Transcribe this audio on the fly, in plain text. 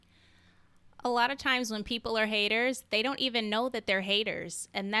A lot of times when people are haters, they don't even know that they're haters.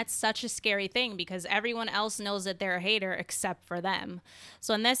 And that's such a scary thing because everyone else knows that they're a hater except for them.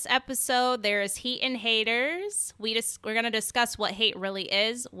 So in this episode, there is heat and haters. We're going to discuss what hate really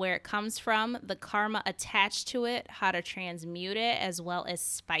is, where it comes from, the karma attached to it, how to transmute it, as well as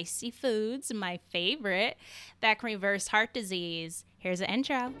spicy foods, my favorite, that can reverse heart disease. Here's the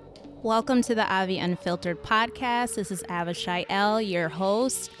intro. Welcome to the Avi Unfiltered podcast. This is Avishai L., your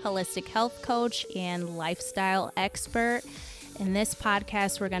host, holistic health coach, and lifestyle expert. In this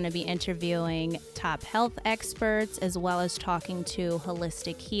podcast, we're going to be interviewing top health experts, as well as talking to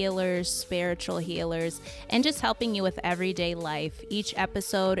holistic healers, spiritual healers, and just helping you with everyday life. Each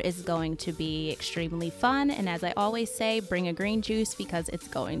episode is going to be extremely fun. And as I always say, bring a green juice because it's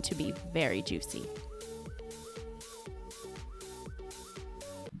going to be very juicy.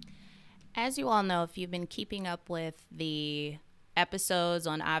 As you all know, if you've been keeping up with the episodes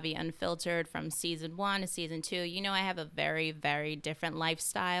on Avi Unfiltered from season 1 to season 2, you know I have a very, very different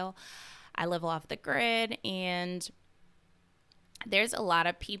lifestyle. I live off the grid, and there's a lot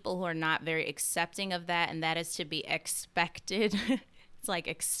of people who are not very accepting of that, and that is to be expected. It's like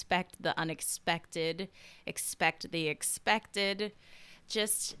expect the unexpected, expect the expected,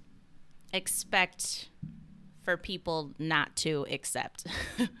 just expect for people not to accept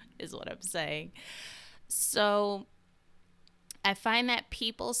is what I'm saying. So I find that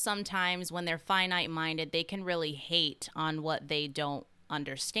people sometimes, when they're finite minded, they can really hate on what they don't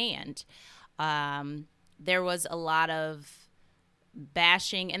understand. There was a lot of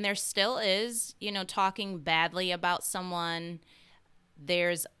bashing, and there still is, talking badly about someone.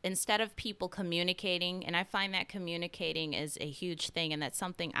 There's, instead of people communicating, and I find that communicating is a huge thing, and that's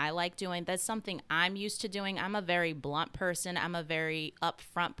something I like doing. That's something I'm used to doing. I'm a very blunt person. I'm a very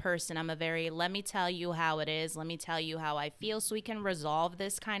upfront person. I'm a very, let me tell you how it is. Let me tell you how I feel so we can resolve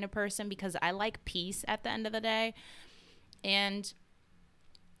this kind of person, because I like peace at the end of the day. And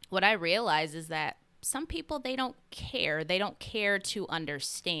what I realize is that some people, they don't care. They don't care to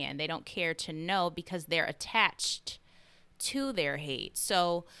understand. They don't care to know because they're attached to their hate.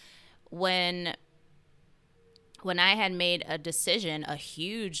 So when I had made a decision, a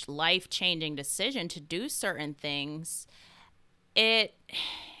huge life-changing decision to do certain things, it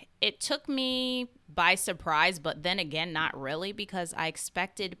took me by surprise, but then again, not really, because I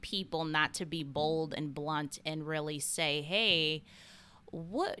expected people not to be bold and blunt and really say, hey,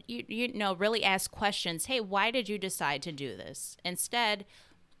 what, really ask questions. Hey, why did you decide to do this? Instead,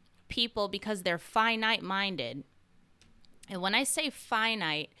 people, because they're finite-minded, and when I say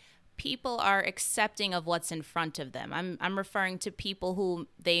finite, people are accepting of what's in front of them. I'm referring to people who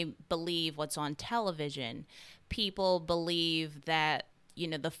they believe what's on television. People believe that,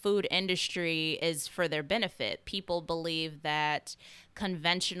 the food industry is for their benefit. People believe that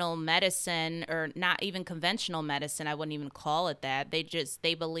conventional medicine, or not even conventional medicine, I wouldn't even call it that.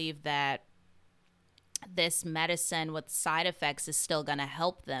 They believe that this medicine with side effects is still going to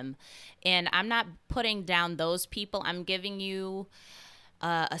help them. And I'm not putting down those people. I'm giving you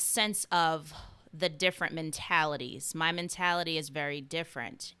a sense of the different mentalities. My mentality is very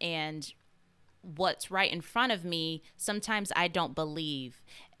different. And what's right in front of me, sometimes I don't believe.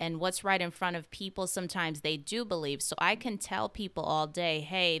 And what's right in front of people, sometimes they do believe. So I can tell people all day,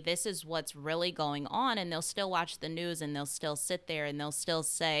 hey, this is what's really going on. And they'll still watch the news, and they'll still sit there, and they'll still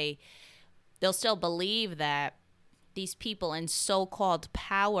believe that these people in so-called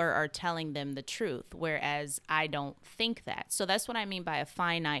power are telling them the truth, whereas I don't think that. So that's what I mean by a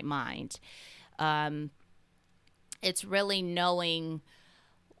finite mind. It's really knowing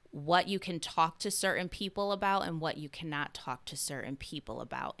what you can talk to certain people about and what you cannot talk to certain people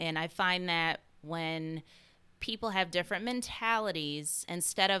about. And I find that when people have different mentalities,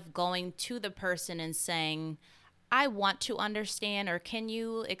 instead of going to the person and saying, I want to understand, or can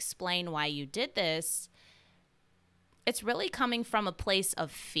you explain why you did this? It's really coming from a place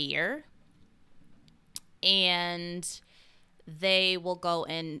of fear, and they will go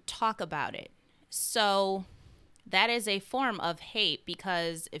and talk about it. So that is a form of hate,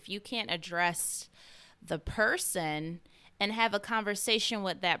 because if you can't address the person and have a conversation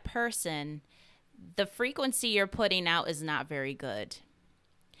with that person, the frequency you're putting out is not very good.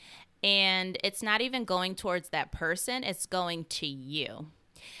 And it's not even going towards that person, it's going to you.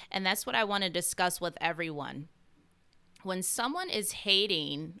 And that's what I want to discuss with everyone. When someone is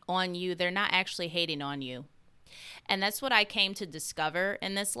hating on you, they're not actually hating on you. And that's what I came to discover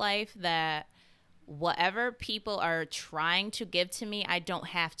in this life, that whatever people are trying to give to me, I don't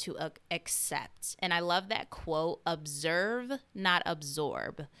have to accept. And I love that quote, observe, not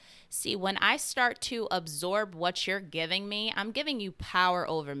absorb. See, when I start to absorb what you're giving me, I'm giving you power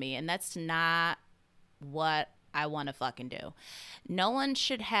over me. And that's not what I want to fucking do. No one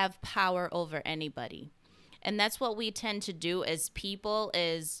should have power over anybody. And that's what we tend to do as people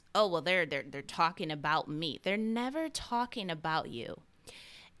is, oh, well, they're talking about me. They're never talking about you.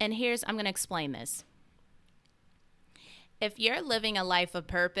 And I'm going to explain this. If you're living a life of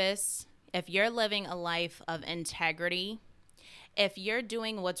purpose, if you're living a life of integrity, if you're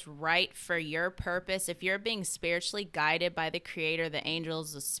doing what's right for your purpose, if you're being spiritually guided by the Creator, the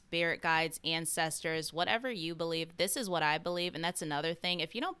angels, the spirit guides, ancestors, whatever you believe, this is what I believe. And that's another thing.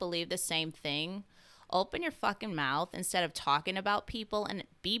 If you don't believe the same thing, open your fucking mouth instead of talking about people and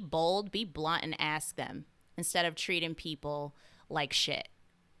be bold, be blunt, and ask them instead of treating people like shit.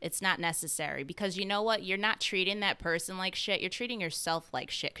 It's not necessary because you know what? You're not treating that person like shit. You're treating yourself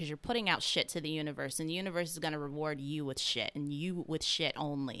like shit because you're putting out shit to the universe, and the universe is going to reward you with shit and you with shit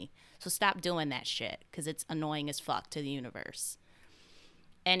only. So stop doing that shit because it's annoying as fuck to the universe.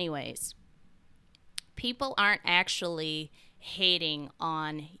 Anyways, people aren't actually hating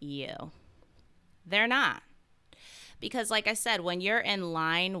on you. They're not. Because like I said, when you're in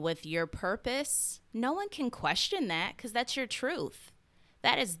line with your purpose, no one can question that because that's your truth.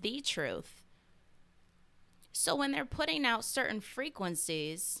 That is the truth. So when they're putting out certain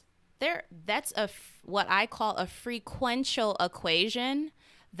frequencies, that's what I call a frequential equation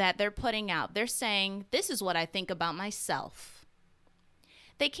that they're putting out. They're saying, this is what I think about myself.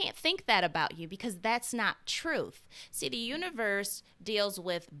 They can't think that about you because that's not truth. See, the universe deals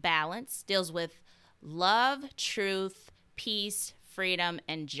with balance, deals with love, truth, peace, freedom,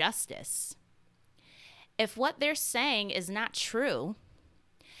 and justice. If what they're saying is not true,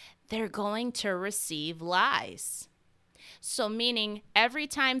 they're going to receive lies. So meaning every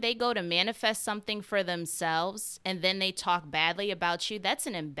time they go to manifest something for themselves and then they talk badly about you, that's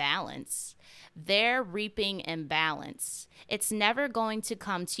an imbalance. They're reaping imbalance. It's never going to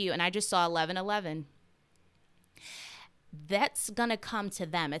come to you. And I just saw 11:11. That's going to come to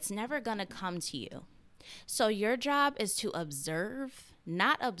them. It's never going to come to you. So your job is to observe,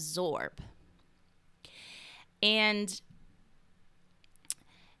 not absorb. And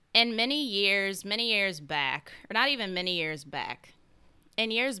in many years back, or not even many years back, in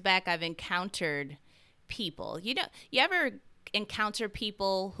years back, I've encountered people. You ever encounter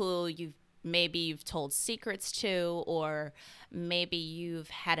people who you've told secrets to, or maybe you've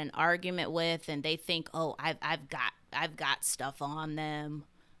had an argument with, and they think, oh, I've got stuff on them.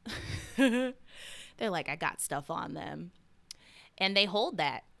 They're like, I got stuff on them. And they hold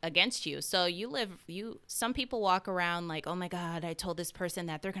that against you. So some people walk around like, oh my God, I told this person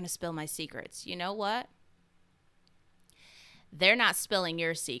that they're going to spill my secrets. You know what? They're not spilling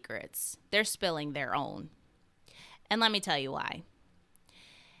your secrets. They're spilling their own. And let me tell you why.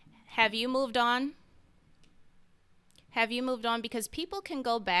 Have you moved on? Have you moved on? Because people can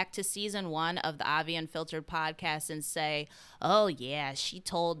go back to season 1 of the Avi Unfiltered podcast and say, oh yeah,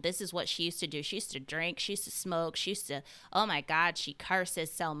 this is what she used to do. She used to drink. She used to smoke. Oh my God, she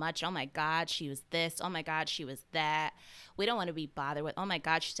curses so much. Oh my God, she was this. Oh my God, she was that. We don't want to be bothered with, oh my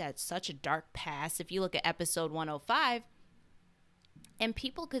God, she's had such a dark past. If you look at episode 105, and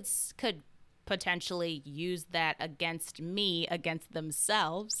people could potentially use that against me, against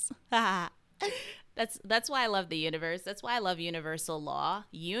themselves. That's why I love the universe. That's why I love universal law.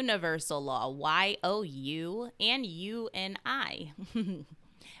 Universal law, Y-O-U and you and I.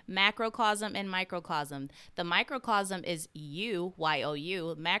 Macrocosm and microcosm. The microcosm is you,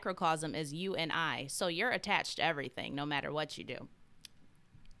 Y-O-U. Macrocosm is you and I. So you're attached to everything, no matter what you do.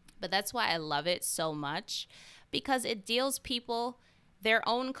 But that's why I love it so much, because it deals people their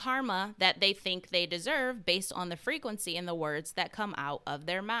own karma that they think they deserve based on the frequency and the words that come out of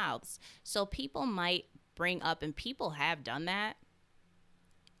their mouths. So people might bring up, and people have done that.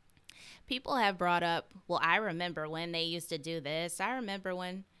 People have brought up, well, I remember when they used to do this. I remember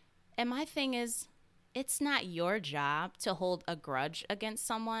when, and my thing is, it's not your job to hold a grudge against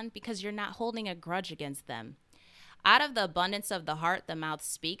someone because you're not holding a grudge against them. Out of the abundance of the heart, the mouth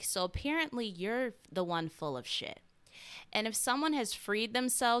speaks. So apparently you're the one full of shit. And if someone has freed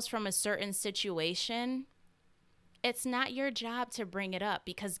themselves from a certain situation, it's not your job to bring it up,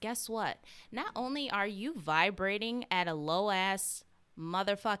 because guess what? Not only are you vibrating at a low-ass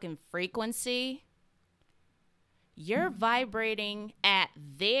motherfucking frequency, you're vibrating at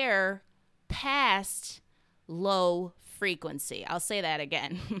their past low frequency. I'll say that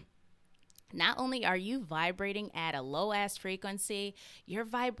again. Not only are you vibrating at a low ass frequency, you're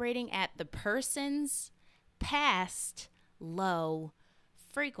vibrating at the person's past low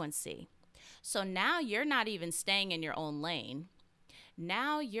frequency. So now you're not even staying in your own lane.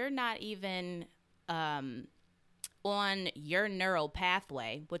 Now you're not even on your neural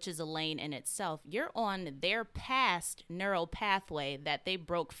pathway, which is a lane in itself. You're on their past neural pathway that they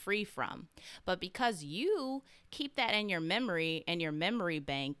broke free from. But because you keep that in your memory and your memory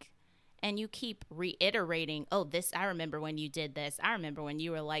bank, and you keep reiterating, oh, this, I remember when you did this. I remember when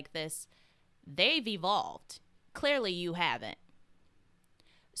you were like this. They've evolved. Clearly, you haven't.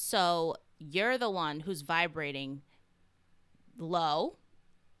 So you're the one who's vibrating low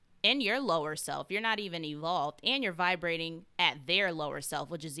in your lower self. You're not even evolved, and you're vibrating at their lower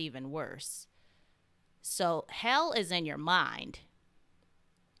self, which is even worse. So hell is in your mind.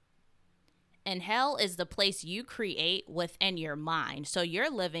 And hell is the place you create within your mind. So you're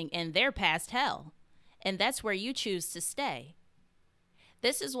living in their past hell. And that's where you choose to stay.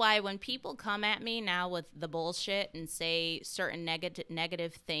 This is why when people come at me now with the bullshit and say certain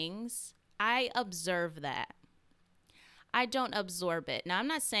negative things, I observe that. I don't absorb it. Now, I'm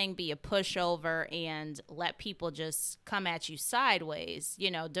not saying be a pushover and let people just come at you sideways. You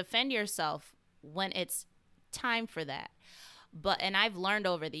know, defend yourself when it's time for that. And I've learned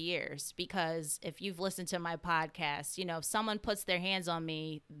over the years, because if you've listened to my podcast, you know, if someone puts their hands on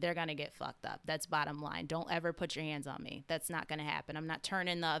me, they're going to get fucked up. That's bottom line. Don't ever put your hands on me. That's not going to happen. I'm not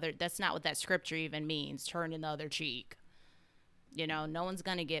turning the other. That's not what that scripture even means. Turning the other cheek. You know, no one's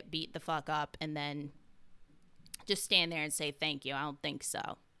going to get beat the fuck up and then just stand there and say thank you. I don't think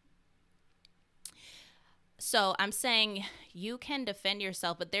so. So I'm saying you can defend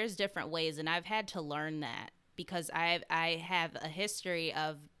yourself, but there's different ways. And I've had to learn that, because I have a history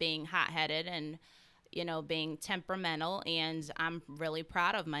of being hot-headed and, you know, being temperamental, and I'm really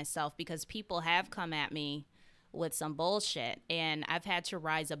proud of myself because people have come at me with some bullshit, and I've had to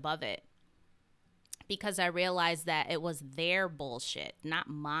rise above it because I realized that it was their bullshit, not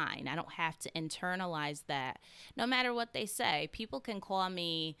mine. I don't have to internalize that. No matter what they say, people can call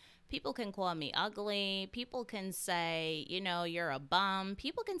me ugly. People can say, you know, you're a bum.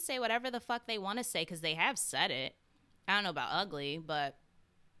 People can say whatever the fuck they want to say because they have said it. I don't know about ugly, but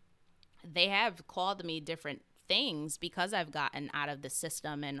they have called me different things because I've gotten out of the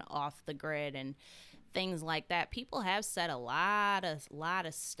system and off the grid and things like that. People have said a lot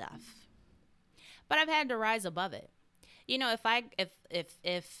of stuff, but I've had to rise above it. You know, if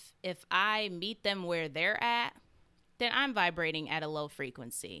I meet them where they're at, then I'm vibrating at a low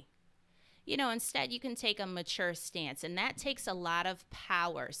frequency. You know, instead you can take a mature stance, and that takes a lot of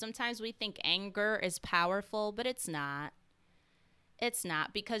power. Sometimes we think anger is powerful, but it's not. It's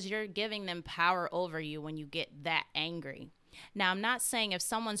not, because you're giving them power over you when you get that angry. Now, I'm not saying if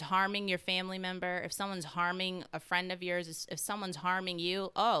someone's harming your family member, if someone's harming a friend of yours, if someone's harming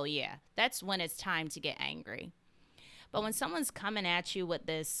you, oh yeah, that's when it's time to get angry. But when someone's coming at you with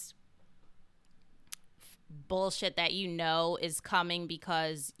this bullshit that you know is coming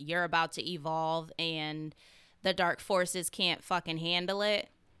because you're about to evolve and the dark forces can't fucking handle it,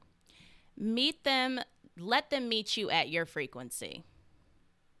 meet them, let them meet you at your frequency.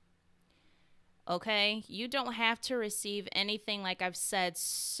 Okay? You don't have to receive anything, like I've said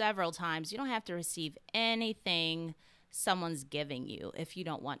several times. You don't have to receive anything someone's giving you if you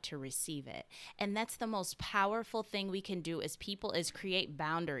don't want to receive it. And that's the most powerful thing we can do as people, is create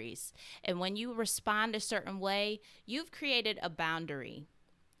boundaries. And when you respond a certain way, you've created a boundary.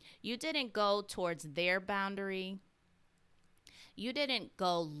 You didn't go towards their boundary. You didn't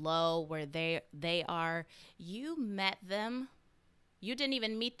go low where they are. You met them. You didn't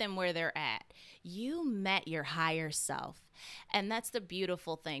even meet them where they're at. You met your higher self. And that's the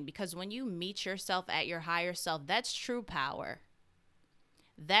beautiful thing, because when you meet yourself at your higher self, that's true power.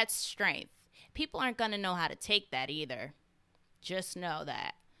 That's strength. People aren't going to know how to take that either. Just know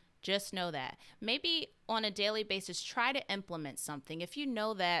that. Just know that. Maybe on a daily basis, try to implement something. If you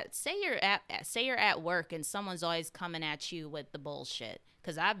know that, say you're at work and someone's always coming at you with the bullshit,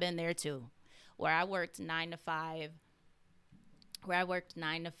 because I've been there too, where I worked 9 to 5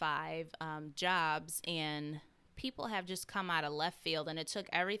 jobs, and people have just come out of left field, and it took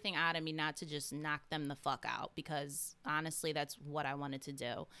everything out of me not to just knock them the fuck out, because honestly that's what I wanted to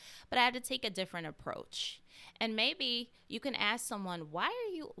do. But I had to take a different approach. And maybe you can ask someone, why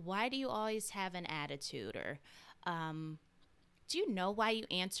do you always have an attitude? Or do you know why you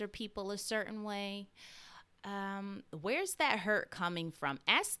answer people a certain way? Where's that hurt coming from?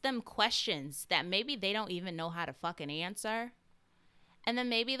 Ask them questions that maybe they don't even know how to fucking answer. And then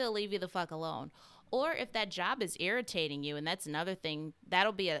maybe they'll leave you the fuck alone. Or if that job is irritating you, and that's another thing,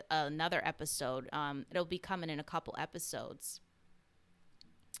 that'll be another episode. It'll be coming in a couple episodes.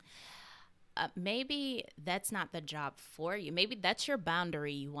 Maybe that's not the job for you. Maybe that's your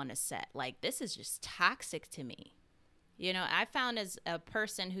boundary you want to set. Like, this is just toxic to me. You know, I found as a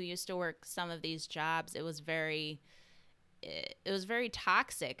person who used to work some of these jobs, it was very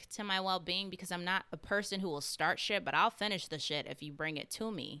toxic to my well-being, because I'm not a person who will start shit, but I'll finish the shit if you bring it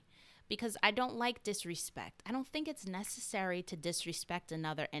to me, because I don't like disrespect. I don't think it's necessary to disrespect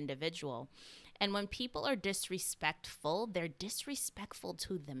another individual. And when people are disrespectful, they're disrespectful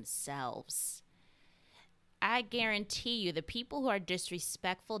to themselves. I guarantee you, the people who are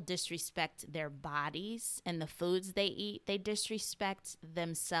disrespectful disrespect their bodies and the foods they eat. They disrespect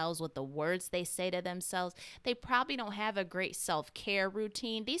themselves with the words they say to themselves. They probably don't have a great self-care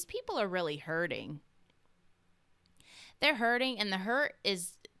routine. These people are really hurting. They're hurting, and the hurt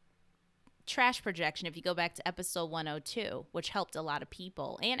is trash projection. If you go back to episode 102, which helped a lot of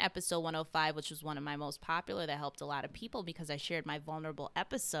people, and episode 105, which was one of my most popular, that helped a lot of people because I shared my vulnerable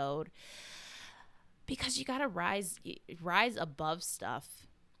episode. Because you got to rise above stuff.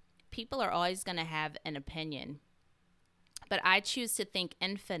 People are always going to have an opinion. But I choose to think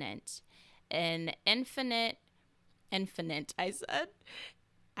infinite. And infinite, I said.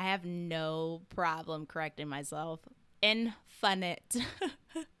 I have no problem correcting myself. Infinite.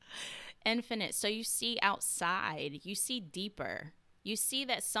 Infinite. So you see outside. You see deeper. You see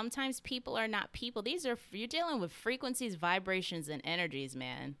that sometimes people are not people. You're dealing with frequencies, vibrations, and energies,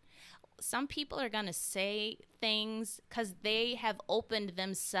 man. Some people are going to say things because they have opened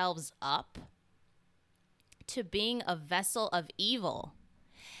themselves up to being a vessel of evil.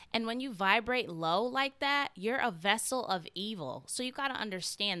 And when you vibrate low like that, you're a vessel of evil. So you got to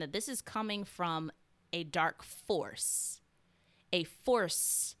understand that this is coming from a dark force, a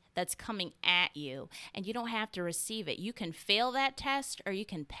force that's coming at you, and you don't have to receive it. You can fail that test or you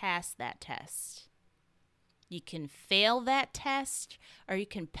can pass that test. You can fail that test or you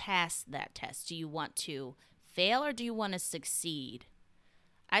can pass that test. Do you want to fail or do you want to succeed?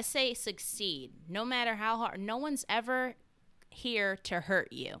 I say succeed, no matter how hard. No one's ever here to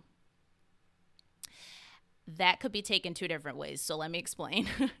hurt you. That could be taken two different ways, so let me explain.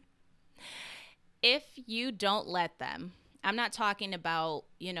 If you don't let them, I'm not talking about,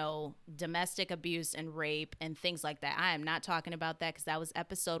 domestic abuse and rape and things like that. I am not talking about that because that was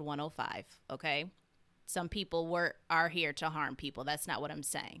episode 105, okay? Some people are here to harm people. That's not what I'm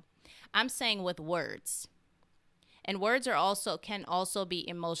saying. I'm saying with words. And words can also be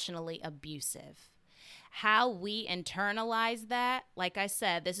emotionally abusive. How we internalize that, like I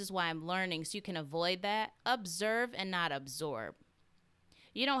said, this is why I'm learning so you can avoid that. Observe and not absorb.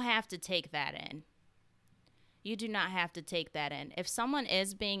 You don't have to take that in. You do not have to take that in. If someone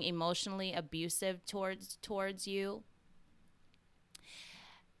is being emotionally abusive towards you,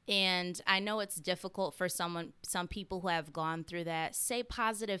 and I know it's difficult for some people who have gone through that, say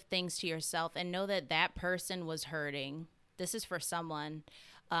positive things to yourself and know that that person was hurting. This is for someone.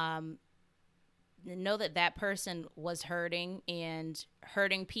 Know that that person was hurting, and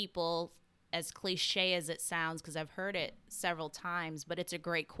hurting people, as cliche as it sounds, because I've heard it several times, but it's a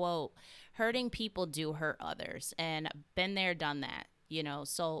great quote. Hurting people do hurt others, and been there, done that,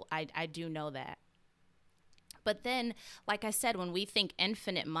 so I do know that. But then, like I said, when we think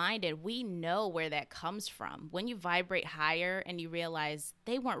infinite-minded, we know where that comes from. When you vibrate higher and you realize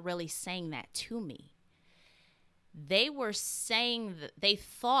they weren't really saying that to me. They were saying that they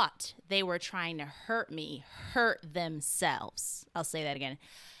thought they were trying to hurt me, hurt themselves. I'll say that again.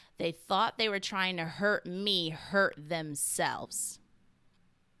 They thought they were trying to hurt me, hurt themselves.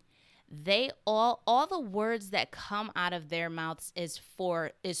 They all the words that come out of their mouths is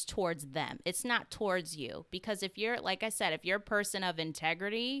towards them. It's not towards you. Because if you're, like I said, if you're a person of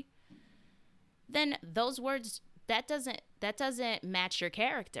integrity, then those words, that doesn't match your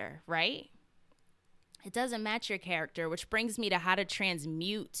character, right? It doesn't match your character, which brings me to how to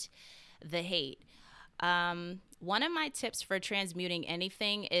transmute the hate. One of my tips for transmuting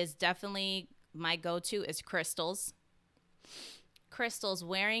anything is definitely my go-to is crystals. Crystals,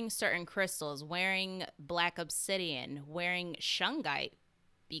 wearing certain crystals, wearing black obsidian, wearing shungite,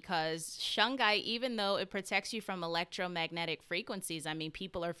 because shungite, even though it protects you from electromagnetic frequencies, I mean,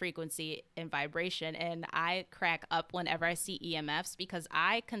 people are frequency and vibration, and I crack up whenever I see EMFs because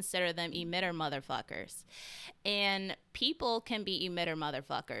I consider them emitter motherfuckers. And people can be emitter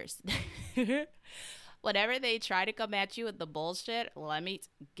motherfuckers. Whenever they try to come at you with the bullshit, let me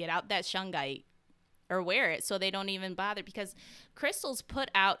get out that shungite or wear it so they don't even bother, because crystals put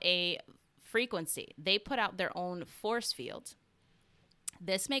out a frequency. They put out their own force field.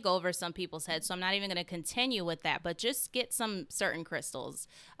 This may go over some people's heads, so I'm not even going to continue with that, but just get some certain crystals.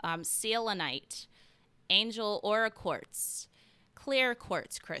 Selenite, angel aura quartz, clear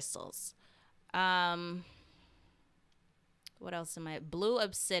quartz crystals. What else am I? Blue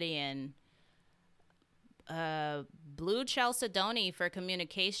obsidian, blue chalcedony for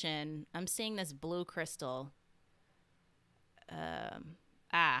communication. I'm seeing this blue crystal.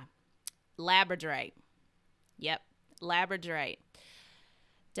 Labradorite. Yep, labradorite.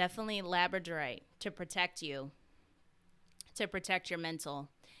 Definitely labradorite to protect you, to protect your mental.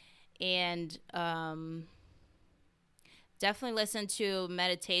 And definitely listen to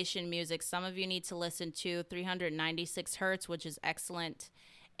meditation music. Some of you need to listen to 396 hertz, which is excellent.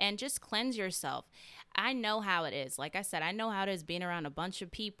 And just cleanse yourself. I know how it is. Like I said, I know how it is being around a bunch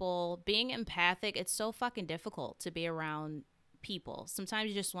of people. Being empathic, it's so fucking difficult to be around people. Sometimes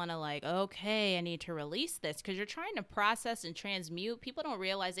you just want to like, okay, I need to release this, because you're trying to process and transmute. People don't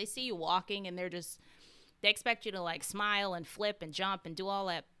realize, they see you walking and they expect you to like smile and flip and jump and do all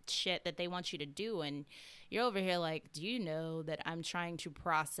that shit that they want you to do. And you're over here like, do you know that I'm trying to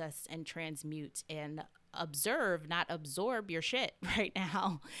process and transmute and observe, not absorb your shit right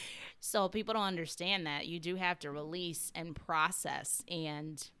now? So people don't understand that you do have to release and process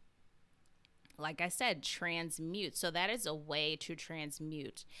and, like I said, transmute. So that is a way to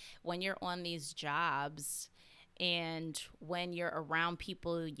transmute. When you're on these jobs and when you're around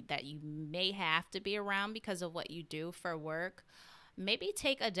people that you may have to be around because of what you do for work, maybe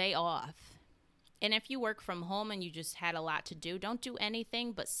take a day off. And if you work from home and you just had a lot to do, don't do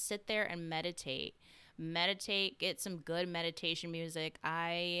anything but sit there and meditate. Meditate, get some good meditation music.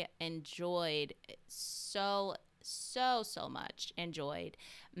 I enjoyed so much enjoyed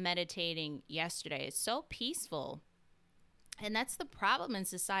meditating yesterday. It's so peaceful. And that's the problem in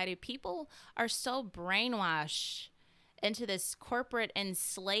society. People are so brainwashed into this corporate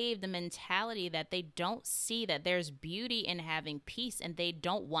enslaved mentality that they don't see that there's beauty in having peace, and they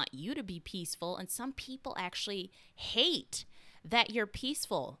don't want you to be peaceful. And some people actually hate that you're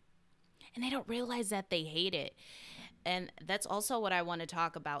peaceful, and they don't realize that they hate it. And that's also what I want to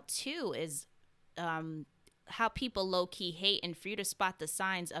talk about too, is how people low-key hate, and for you to spot the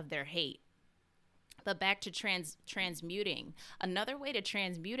signs of their hate. But back to transmuting. Another way to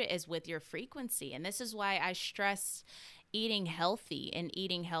transmute it is with your frequency. And this is why I stress eating healthy and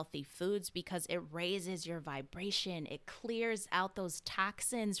eating healthy foods, because it raises your vibration. It clears out those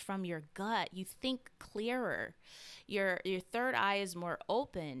toxins from your gut. You think clearer. Your third eye is more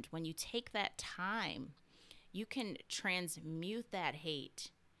opened. When you take that time, you can transmute that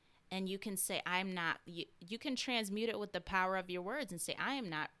hate. And you can say, I'm not, you can transmute it with the power of your words and say, I am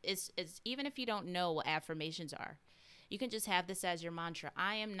not, it's even if you don't know what affirmations are, you can just have this as your mantra.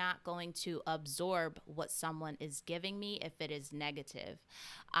 I am not going to absorb what someone is giving me if it is negative.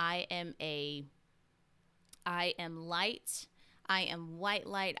 I am light. I am white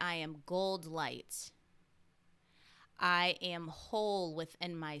light. I am gold light. I am whole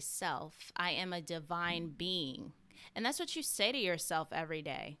within myself. I am a divine being. And that's what you say to yourself every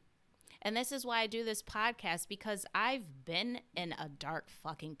day. And this is why I do this podcast, because I've been in a dark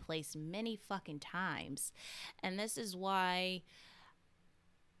fucking place many fucking times. And this is why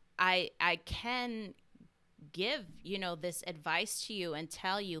I can give, this advice to you and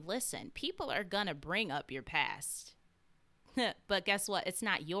tell you, listen, people are going to bring up your past. But guess what? It's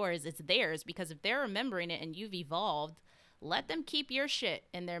not yours, it's theirs. Because if they're remembering it and you've evolved, let them keep your shit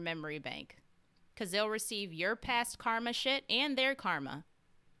in their memory bank. Because they'll receive your past karma shit and their karma.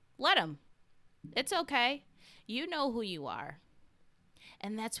 Let them. It's okay. You know who you are.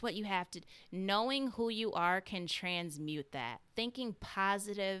 And that's what you have to. Knowing who you are can transmute that. Thinking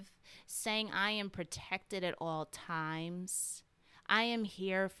positive, saying I am protected at all times. I am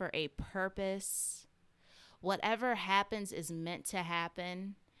here for a purpose. Whatever happens is meant to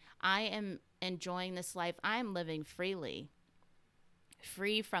happen. I am enjoying this life. I am living freely.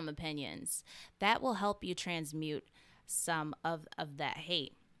 Free from opinions. That will help you transmute some of that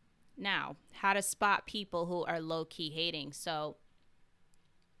hate. Now, how to spot people who are low-key hating. So,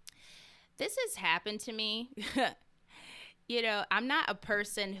 this has happened to me. I'm not a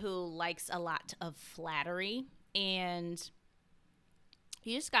person who likes a lot of flattery. And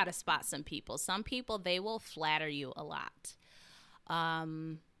you just got to spot some people. Some people, they will flatter you a lot.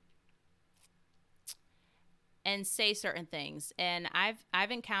 And say certain things. And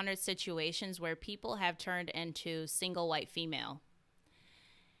I've encountered situations where people have turned into single white female.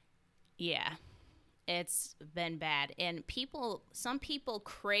 Yeah, it's been bad. And some people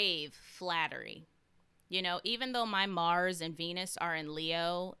crave flattery. Even though my Mars and Venus are in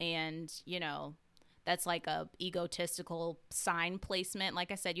Leo, and, That's like a egotistical sign placement.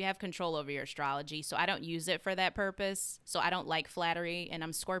 Like I said, you have control over your astrology, so I don't use it for that purpose. So I don't like flattery, and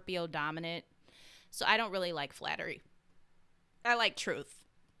I'm Scorpio dominant, so I don't really like flattery. I like truth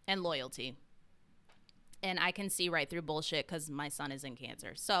and loyalty. And I can see right through bullshit because my sun is in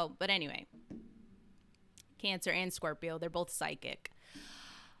Cancer. So, but anyway, Cancer and Scorpio, they're both psychic.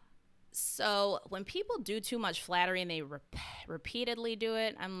 So when people do too much flattery and they repeatedly do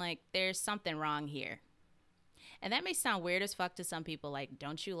it, I'm like, there's something wrong here. And that may sound weird as fuck to some people. Like,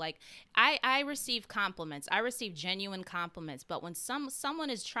 don't you like? I receive compliments. I receive genuine compliments. But when someone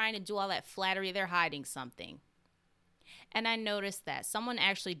is trying to do all that flattery, they're hiding something. And I noticed that someone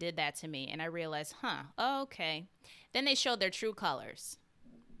actually did that to me, and I realized, okay. Then they showed their true colors,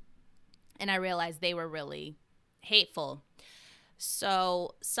 and I realized they were really hateful.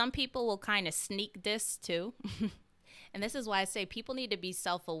 So some people will kind of sneak this too. And this is why I say people need to be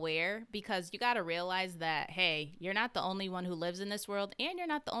self-aware, because you got to realize that, hey, you're not the only one who lives in this world, and you're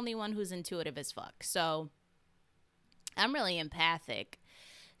not the only one who's intuitive as fuck. So I'm really empathic.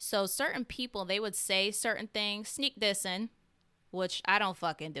 So certain people, they would say certain things, sneak dissing, which I don't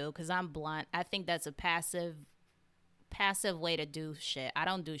fucking do because I'm blunt. I think that's a passive way to do shit. I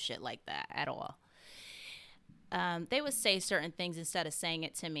don't do shit like that at all. They would say certain things instead of saying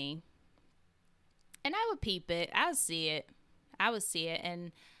it to me. And I would peep it. I would see it.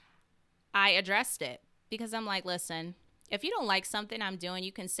 And I addressed it because I'm like, listen, if you don't like something I'm doing,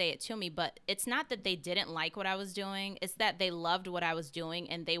 you can say it to me. But it's not that they didn't like what I was doing. It's that they loved what I was doing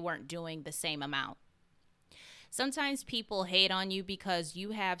and they weren't doing the same amount. Sometimes people hate on you because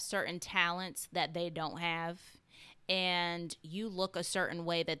you have certain talents that they don't have, and you look a certain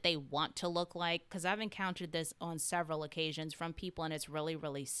way that they want to look like. Because I've encountered this on several occasions from people, and it's really,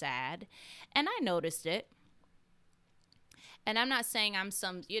 really sad. And I noticed it. And I'm not saying I'm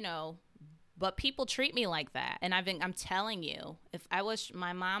some, but people treat me like that. And I'm telling you, if I wish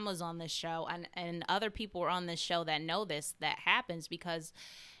my mom was on this show and other people were on this show that know this, that happens because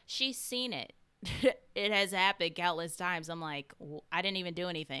she's seen it. It has happened countless times. I'm like, I didn't even do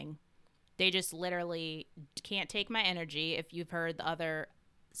anything. They just literally can't take my energy. If you've heard the other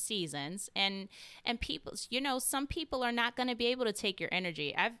seasons, and people, some people are not going to be able to take your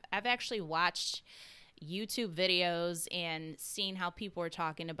energy. I've actually watched YouTube videos and seen how people are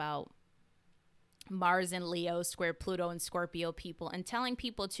talking about Mars and Leo square Pluto and Scorpio people and telling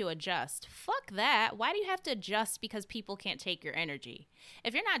people to adjust. Fuck that. Why do you have to adjust because people can't take your energy?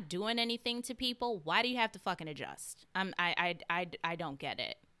 If you're not doing anything to people, why do you have to fucking adjust? I don't get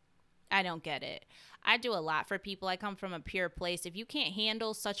it. I don't get it. I do a lot for people. I come from a pure place. If you can't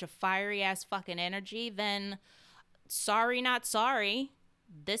handle such a fiery ass fucking energy, then sorry, not sorry.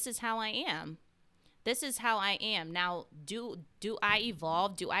 This is how I am. This is how I am. Now, do I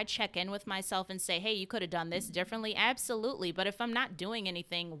evolve? Do I check in with myself and say, hey, you could have done this differently? Absolutely. But if I'm not doing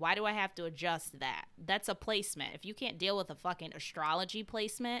anything, why do I have to adjust that? That's a placement. If you can't deal with a fucking astrology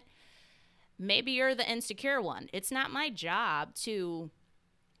placement, maybe you're the insecure one. It's not my job to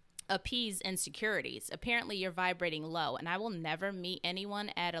appease insecurities. Apparently, you're vibrating low, and I will never meet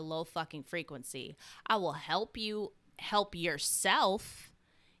anyone at a low fucking frequency. I will help you help yourself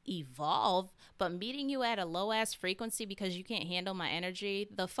evolve, but meeting you at a low ass frequency because you can't handle my energy,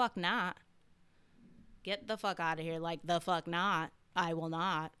 the fuck not. Get the fuck out of here. Like, the fuck not. I will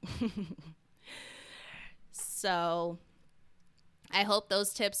not. So I hope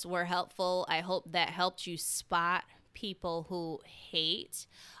those tips were helpful. I hope that helped you spot people who hate.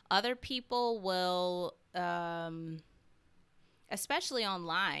 Other people will, especially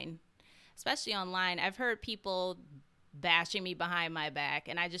online, I've heard people bashing me behind my back,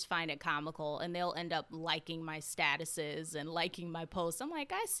 and I just find it comical, and they'll end up liking my statuses and liking my posts. I'm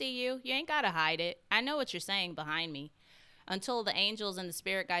like, I see you. You ain't gotta hide it. I know what you're saying behind me. Until the angels and the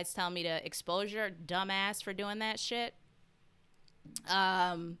spirit guides tell me to expose your dumb ass for doing that shit,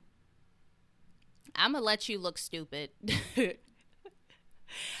 I'm gonna let you look stupid.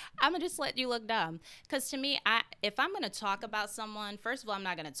 I'm gonna just let you look dumb. Because to me, if I'm gonna talk about someone, first of all, I'm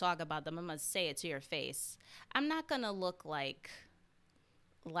not gonna talk about them. I'm gonna say it to your face. I'm not gonna look like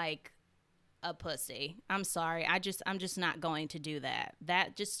a pussy. I'm sorry. I'm just not going to do that.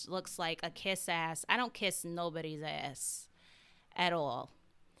 That just looks like a kiss ass. I don't kiss nobody's ass at all.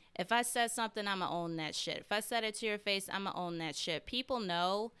 If I said something, I'm gonna own that shit. If I said it to your face, I'm gonna own that shit. People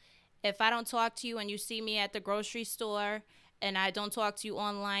know if I don't talk to you and you see me at the grocery store and I don't talk to you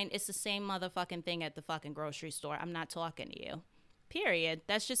online, it's the same motherfucking thing at the fucking grocery store. I'm not talking to you. Period.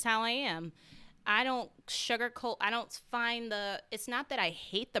 That's just how I am. I don't sugarcoat. I don't find it's not that I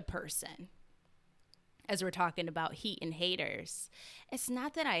hate the person. as we're talking about heat and haters. It's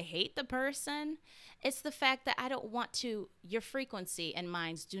not that I hate the person. It's the fact that I don't want to, your frequency and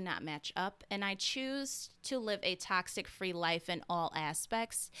minds do not match up. And I choose to live a toxic free life in all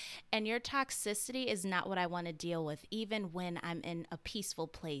aspects. And your toxicity is not what I want to deal with, even when I'm in a peaceful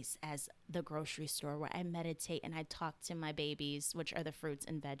place as the grocery store where I meditate and I talk to my babies, which are the fruits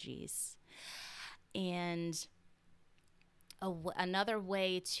and veggies. And another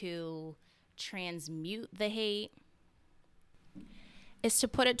way to transmute the hate is to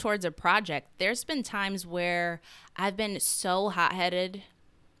put it towards a project. There's been times where I've been so hot-headed,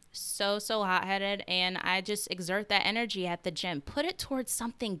 so hot-headed, and I just exert that energy at the gym. Put it towards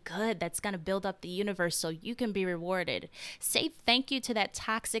something good that's going to build up the universe so you can be rewarded. Say thank you to that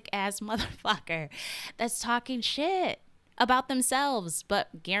toxic ass motherfucker that's talking shit about themselves, but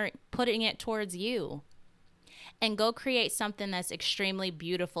putting it towards you. And go create something that's extremely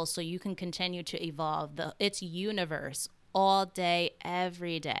beautiful so you can continue to evolve. It's universe all day,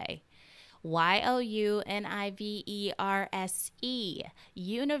 every day. YOUNIVERSE.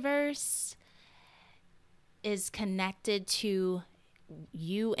 Universe is connected to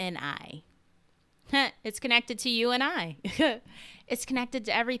you and I. It's connected to you and I. It's connected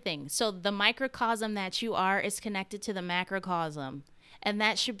to everything. So the microcosm that you are is connected to the macrocosm. And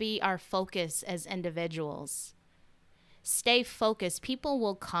that should be our focus as individuals. Stay focused. People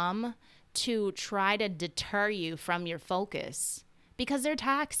will come to try to deter you from your focus because they're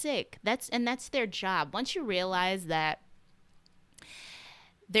toxic. That's their job. Once you realize that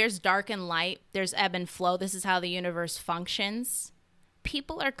there's dark and light, there's ebb and flow, this is how the universe functions,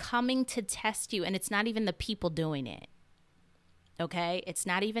 people are coming to test you, and it's not even the people doing it. Okay? It's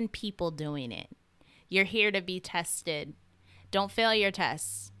not even people doing it. You're here to be tested. Don't fail your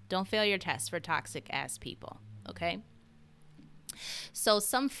tests. Don't fail your tests for toxic ass people. Okay? So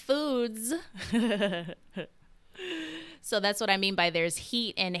some foods, so that's what I mean by there's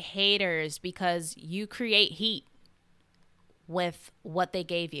heat and haters, because you create heat with what they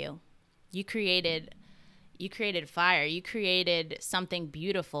gave you. You created fire. You created something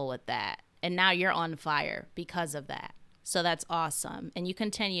beautiful with that. And now you're on fire because of that. So that's awesome. And you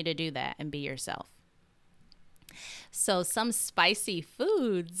continue to do that and be yourself. So some spicy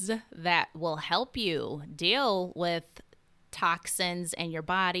foods that will help you deal with toxins in your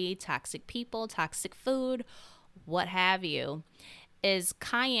body, toxic people, toxic food, what have you, is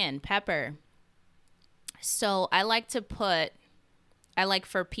cayenne pepper. So I like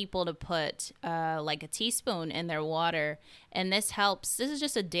for people to put like a teaspoon in their water, and this helps. This is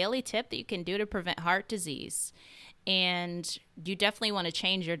just a daily tip that you can do to prevent heart disease. And you definitely want to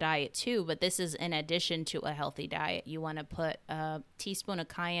change your diet too, but this is in addition to a healthy diet. You want to put a teaspoon of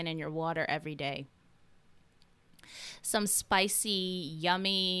cayenne in your water every day. Some spicy,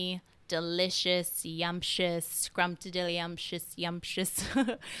 yummy, delicious, yumptious, scrumptious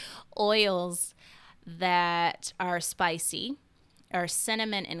oils that are spicy are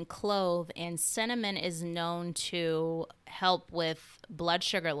cinnamon and clove. And cinnamon is known to help with blood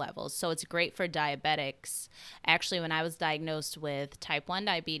sugar levels. So it's great for diabetics. Actually, when I was diagnosed with type 1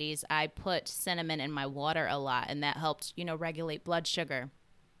 diabetes, I put cinnamon in my water a lot, and that helped, regulate blood sugar.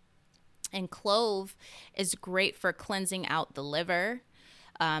 And clove is great for cleansing out the liver.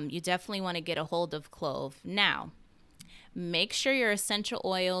 You definitely want to get a hold of clove. Now, make sure your essential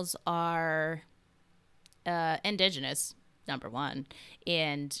oils are indigenous, number one,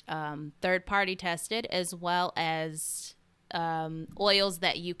 and third-party tested, as well as oils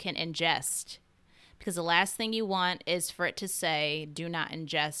that you can ingest. Because the last thing you want is for it to say, do not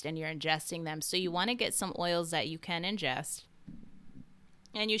ingest, and you're ingesting them. So you want to get some oils that you can ingest.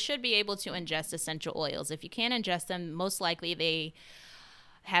 And you should be able to ingest essential oils. If you can't ingest them, most likely they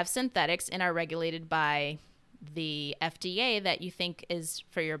have synthetics and are regulated by the FDA that you think is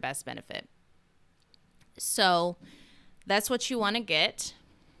for your best benefit. So that's what you want to get,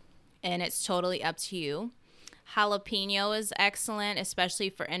 and it's totally up to you. Jalapeno is excellent, especially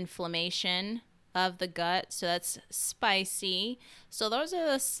for inflammation of the gut. So that's spicy. So those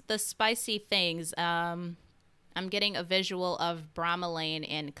are the spicy things. I'm getting a visual of bromelain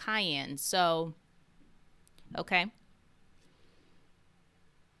and cayenne. So, okay.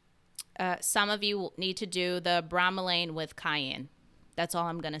 Some of you need to do the bromelain with cayenne. That's all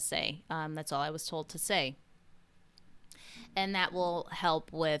I'm going to say. That's all I was told to say. And that will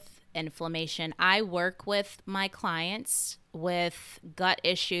help with inflammation. I work with my clients with gut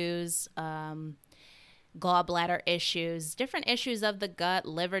issues, gallbladder issues, different issues of the gut,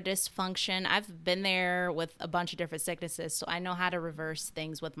 liver dysfunction. I've been there with a bunch of different sicknesses, so I know how to reverse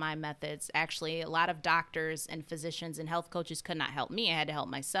things with my methods. Actually, a lot of doctors and physicians and health coaches could not help me. I had to help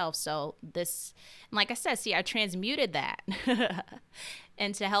myself. So this, like I said, see, I transmuted that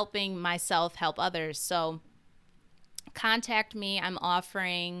into helping myself help others. So contact me. I'm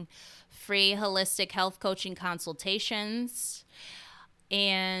offering free holistic health coaching consultations,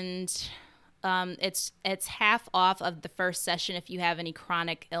 and it's half off of the first session if you have any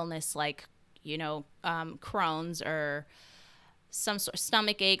chronic illness like, Crohn's or some sort of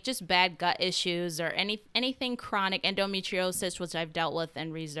stomach ache, just bad gut issues, or anything chronic, endometriosis, which I've dealt with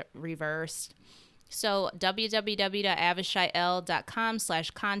and reversed. So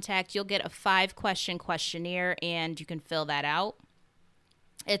www.avishaiel.com/contact. You'll get a 5-question questionnaire and you can fill that out.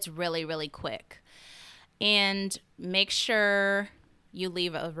 It's really, really quick. And make sure you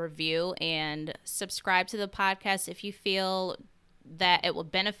leave a review and subscribe to the podcast. If you feel that it will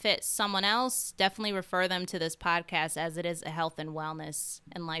benefit someone else, definitely refer them to this podcast, as it is a health and wellness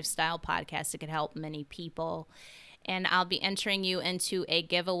and lifestyle podcast. It could help many people. And I'll be entering you into a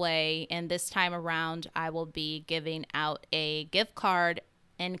giveaway. And this time around, I will be giving out a gift card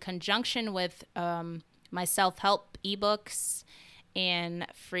in conjunction with my self-help ebooks and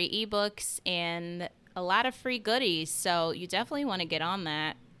free ebooks and a lot of free goodies. So you definitely want to get on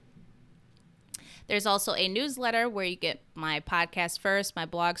that. There's also a newsletter where you get my podcast first, my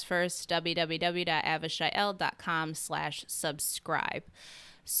blogs first, www.avishaiel.com/subscribe.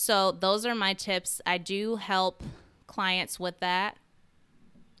 So those are my tips. I do help clients with that,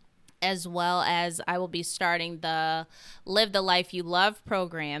 as well as I will be starting the Live the Life You Love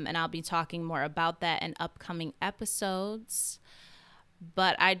program, and I'll be talking more about that in upcoming episodes.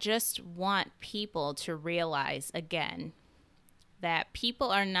 But I just want people to realize, again, that people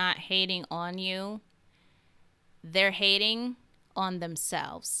are not hating on you. They're hating on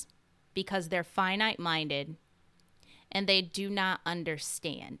themselves because they're finite-minded and they do not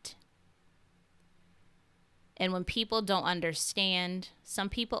understand. And when people don't understand, some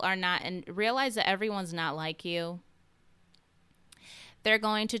people are not, and realize that everyone's not like you, they're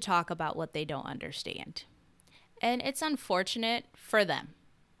going to talk about what they don't understand. And it's unfortunate for them.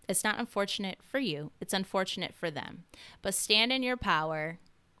 It's not unfortunate for you. It's unfortunate for them. But stand in your power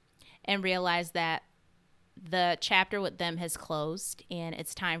and realize that the chapter with them has closed and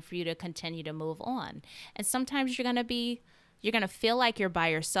it's time for you to continue to move on. And sometimes you're going to feel like you're by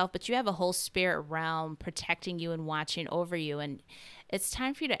yourself, but you have a whole spirit realm protecting you and watching over you. And it's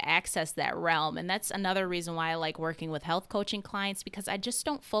time for you to access that realm. And that's another reason why I like working with health coaching clients, because I just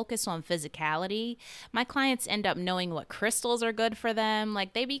don't focus on physicality. My clients end up knowing what crystals are good for them.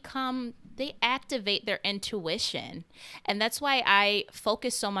 Like they activate their intuition. And that's why I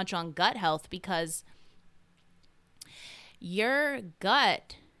focus so much on gut health, because your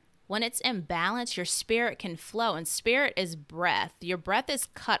gut, when it's in balance, your spirit can flow, and spirit is breath. Your breath is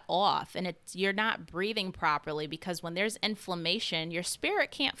cut off and you're not breathing properly, because when there's inflammation, your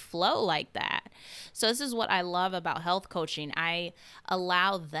spirit can't flow like that. So this is what I love about health coaching. I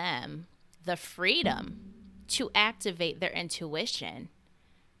allow them the freedom to activate their intuition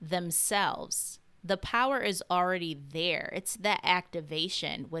themselves. The power is already there. It's that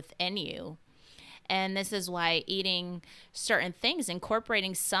activation within you. And this is why eating certain things,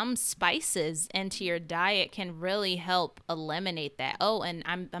 incorporating some spices into your diet, can really help eliminate that. Oh, and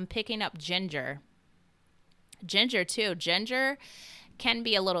I'm picking up ginger. Ginger too. Ginger can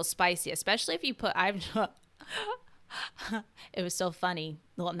be a little spicy, especially if you put it was so funny.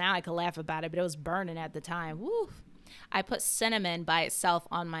 Well, now I can laugh about it, but it was burning at the time. Woo. I put cinnamon by itself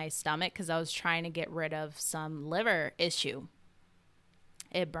on my stomach because I was trying to get rid of some liver issue.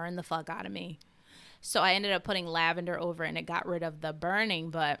 It burned the fuck out of me. So I ended up putting lavender over it and it got rid of the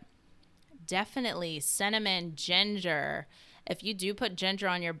burning. But definitely cinnamon, ginger. If you do put ginger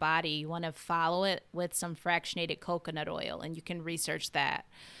on your body, you want to follow it with some fractionated coconut oil, and you can research that.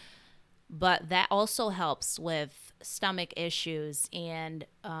 But that also helps with stomach issues and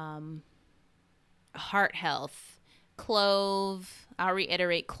heart health. Clove, I'll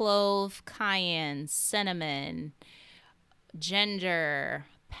reiterate, clove, cayenne, cinnamon, ginger,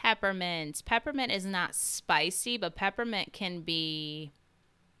 peppermint. Peppermint is not spicy, but peppermint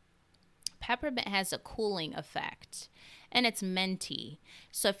has a cooling effect, and it's minty.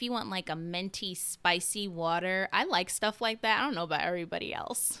 So if you want like a minty, spicy water, I like stuff like that. I don't know about everybody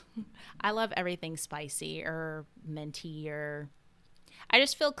else. I love everything spicy or minty, or I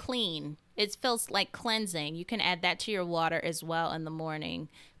just feel clean. It feels like cleansing. You can add that to your water as well in the morning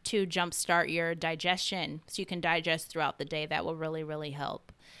to jumpstart your digestion, so you can digest throughout the day. That will really, really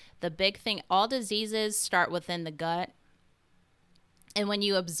help. The big thing, all diseases start within the gut. And when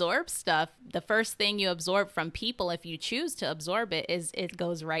you absorb stuff, the first thing you absorb from people, if you choose to absorb it, is it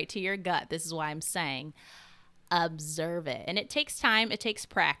goes right to your gut. This is why I'm saying observe it. And it takes time. It takes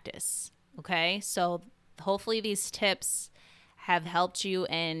practice. Okay? So hopefully these tips have helped you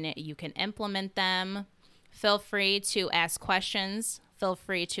and you can implement them. Feel free to ask questions. Feel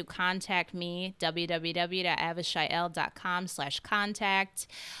free to contact me, www.avishaiel.com/contact.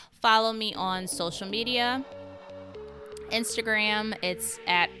 Follow me on social media. Instagram, it's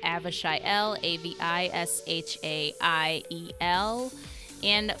at Avishael, AVISHAIEL.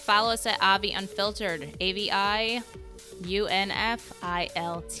 And follow us at Avi Unfiltered, AVIUNFILTERED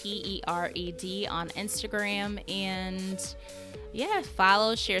on Instagram. And yeah,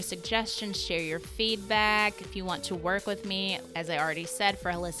 follow, share suggestions, share your feedback. If you want to work with me, as I already said, for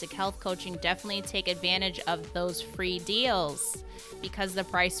holistic health coaching, definitely take advantage of those free deals because the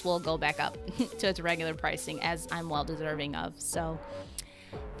price will go back up to its regular pricing, as I'm well deserving of. So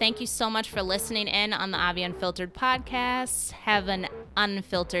thank you so much for listening in on the Avi Unfiltered podcast. Have an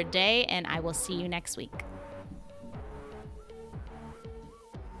unfiltered day, and I will see you next week.